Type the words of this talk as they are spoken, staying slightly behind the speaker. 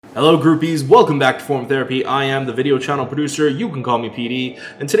Hello groupies, welcome back to Form Therapy. I am the video channel producer, you can call me PD,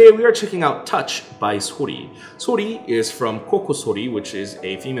 and today we are checking out Touch by Sori. Sori is from Cocosori, which is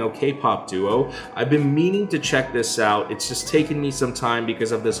a female K-pop duo. I've been meaning to check this out. It's just taken me some time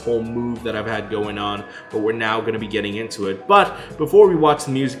because of this whole move that I've had going on, but we're now going to be getting into it. But before we watch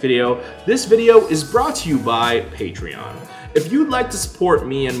the music video, this video is brought to you by Patreon. If you'd like to support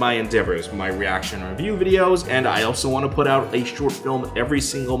me and my endeavors, my reaction review videos, and I also want to put out a short film every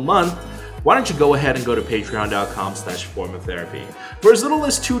single month, why don't you go ahead and go to patreon.com/formoftherapy. For as little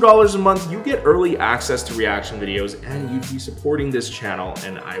as $2 a month, you get early access to reaction videos and you'd be supporting this channel,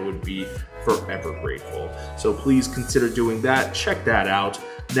 and I would be forever grateful. So please consider doing that, check that out.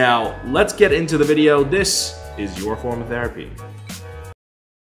 Now, let's get into the video. This is your form of therapy.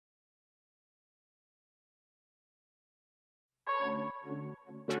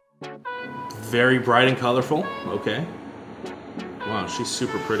 Very bright and colorful. Okay. Wow, she's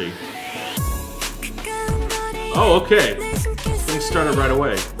super pretty. Oh, okay. Things started right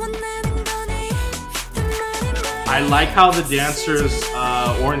away. I like how the dancers'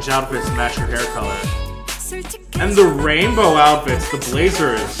 orange outfits match her hair color. And the rainbow outfits, the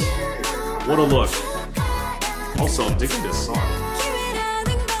blazers. What a look. Also, I'm digging this song.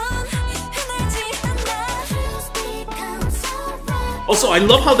 Also, I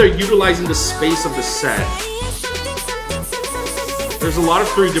love how they're utilizing the space of the set. There's a lot of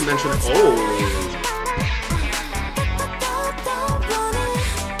three-dimensional. Oh.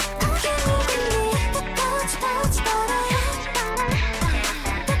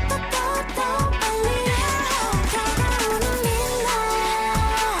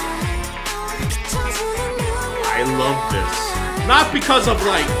 I love this. Not because of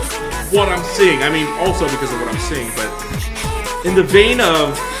like what I'm seeing. I mean, also because of what I'm seeing, but in the vein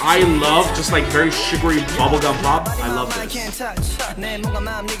of I love just like very sugary bubblegum pop, I love this.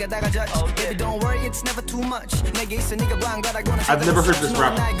 I've never heard this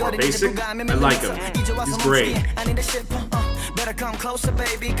rapper before. Basic, I like him. He's great.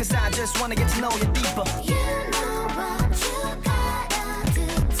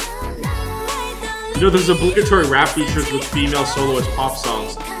 You know, there's obligatory rap features with female soloist pop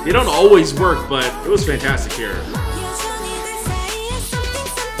songs. They don't always work, but it was fantastic here.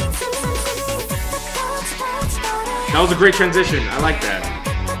 That was a great transition. I like that.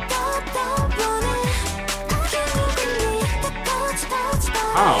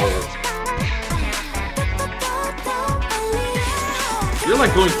 Wow. You're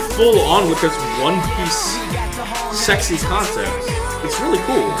like going full on with this one-piece sexy concept. It's really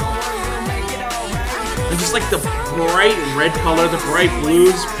cool. And just like the bright red color, the bright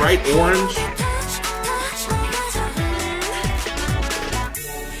blues, bright orange.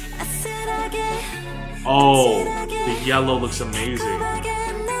 Oh. The yellow looks amazing.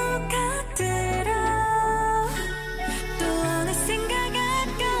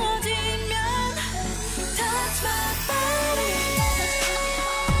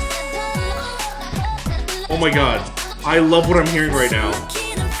 Oh my god, I love what I'm hearing right now.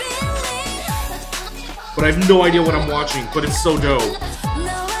 But I have no idea what I'm watching, but it's so dope.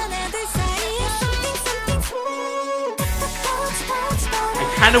 I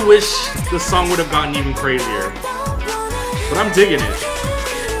kind of wish the song would have gotten even crazier. But I'm digging it.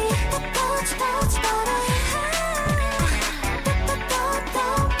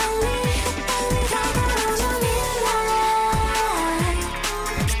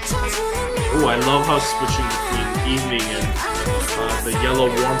 Oh, I love how switching between evening and the yellow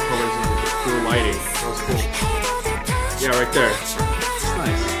warm colors and the cool lighting. That was cool. Yeah, right there. It's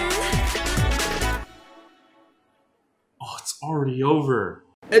nice. Oh, it's already over.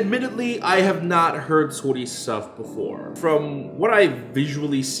 Admittedly, I have not heard Sori's stuff before. From what I've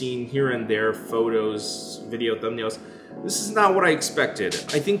visually seen here and there, photos, video thumbnails, this is not what I expected.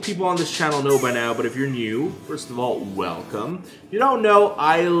 I think people on this channel know by now, but if you're new, first of all, welcome. If you don't know,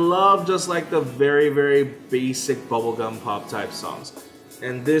 I love just like the very, very basic bubblegum pop type songs.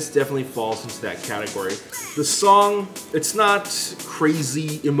 And this definitely falls into that category. The song, it's not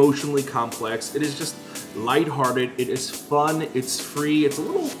crazy, emotionally complex. It is just lighthearted, it is fun, it's free, it's a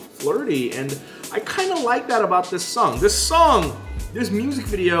little flirty, and I kind of like that about this song. This music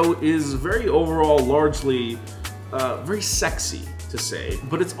video is very overall largely very sexy to say,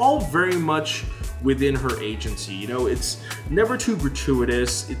 but it's all very much within her agency. You know, it's never too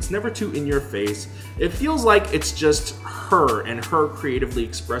gratuitous, it's never too in your face. It feels like it's just her and her creatively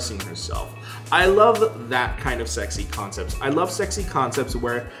expressing herself. I love that kind of sexy concepts. I love sexy concepts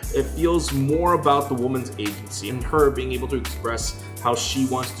where it feels more about the woman's agency and her being able to express how she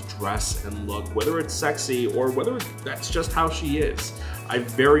wants to dress and look, whether it's sexy or whether that's just how she is. I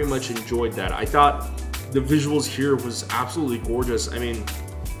very much enjoyed that. I thought the visuals here was absolutely gorgeous. I mean,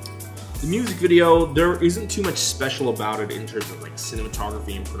 the music video, there isn't too much special about it in terms of like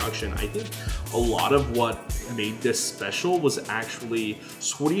cinematography and production. I think a lot of what made this special was actually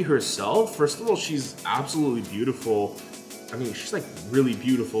Sori herself. First of all, she's absolutely beautiful. I mean, she's like really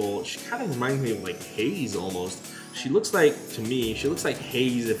beautiful. She kind of reminds me of like Haze almost. She looks like, to me, she looks like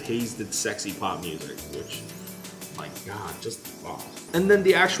Haze if Haze did sexy pop music, which, my God, just wow. And then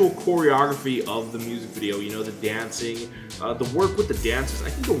the actual choreography of the music video, you know, the dancing, the work with the dancers. I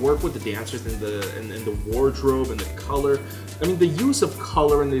think the work with the dancers and the wardrobe and the color. I mean, the use of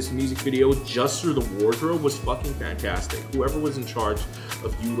color in this music video just through the wardrobe was fucking fantastic. Whoever was in charge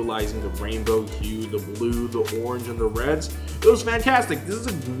of utilizing the rainbow hue, the blue, the orange, and the reds, it was fantastic. This is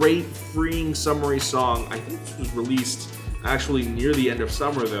a great, freeing, summery song. I think this was released actually near the end of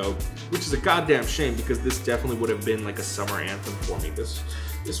summer though, which is a goddamn shame because this definitely would have been like a summer anthem for me. This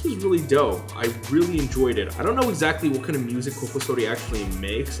was really dope. I really enjoyed it. I don't know exactly what kind of music Cocosori actually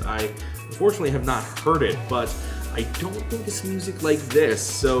makes. I unfortunately have not heard it, but I don't think it's music like this.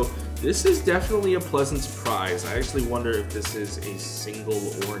 So this is definitely a pleasant surprise. I actually wonder if this is a single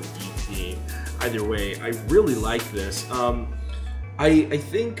or an EP. Either way, I really like this. I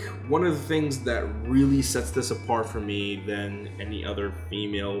think one of the things that really sets this apart for me than any other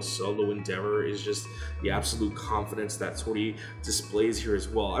female solo endeavor is just the absolute confidence that Sori displays here as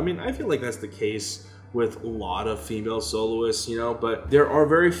well. I mean, I feel like that's the case with a lot of female soloists, you know, but there are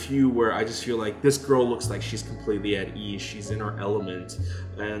very few where I just feel like this girl looks like she's completely at ease, she's in her element.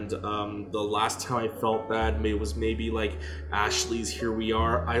 And the last time I felt that was maybe like Ashley's Here We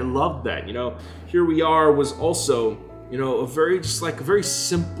Are. I loved that, you know. Here We Are was also, you know, a very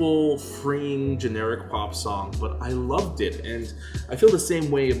simple, freeing, generic pop song, but I loved it. And I feel the same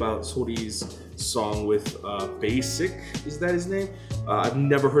way about Sori's song with Basic, is that his name? I've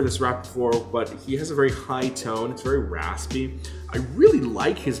never heard this rap before, but he has a very high tone, it's very raspy. I really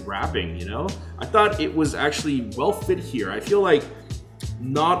like his rapping, you know? I thought it was actually well fit here. I feel like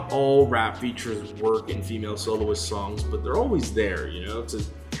not all rap features work in female soloist songs, but they're always there, you know, to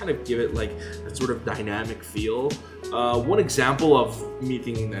kind of give it like that sort of dynamic feel. One example of me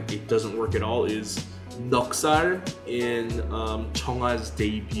thinking that it doesn't work at all is Noksar in Chungha's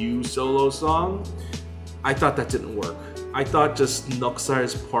debut solo song. I thought that didn't work. I thought just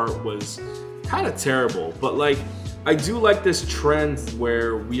Noksar's part was kind of terrible, but like I do like this trend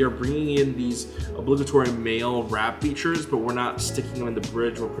where we are bringing in these obligatory male rap features, but we're not sticking them in the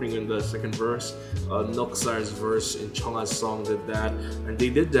bridge, we're putting in the second verse. Noksar's verse in Chungha's song did that, and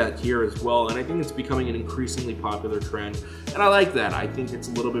they did that here as well, and I think it's becoming an increasingly popular trend, and I like that. I think it's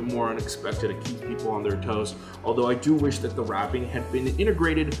a little bit more unexpected, it keeps people on their toes, although I do wish that the rapping had been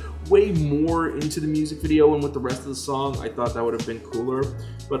integrated way more into the music video and with the rest of the song. I thought that would have been cooler,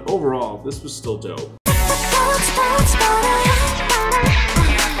 but overall, this was still dope.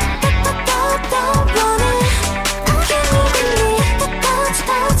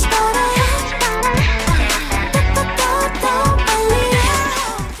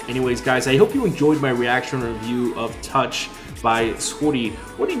 Anyways, guys, I hope you enjoyed my reaction review of Touch by Sori.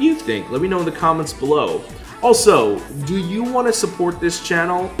 What did you think? Let me know in the comments below. Also, do you want to support this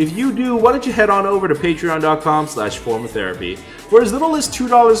channel? If you do, why don't you head on over to patreon.com/formatherapy. For as little as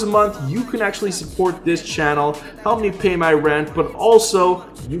 $2 a month, you can actually support this channel, help me pay my rent, but also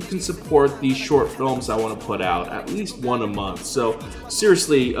you can support these short films I want to put out, at least one a month. So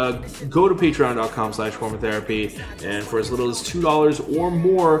seriously, go to patreon.com/formatherapy, and for as little as $2 or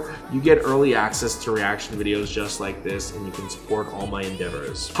more, you get early access to reaction videos just like this, and you can support all my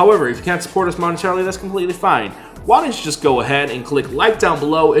endeavors. However, if you can't support us monetarily, that's completely fine. Why don't you just go ahead and click like down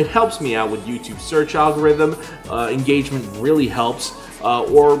below? It helps me out with YouTube's search algorithm. Engagement really helps.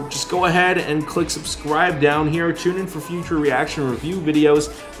 Or just go ahead and click subscribe down here. Tune in for future reaction review videos.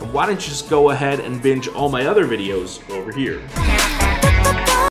 And why don't you just go ahead and binge all my other videos over here?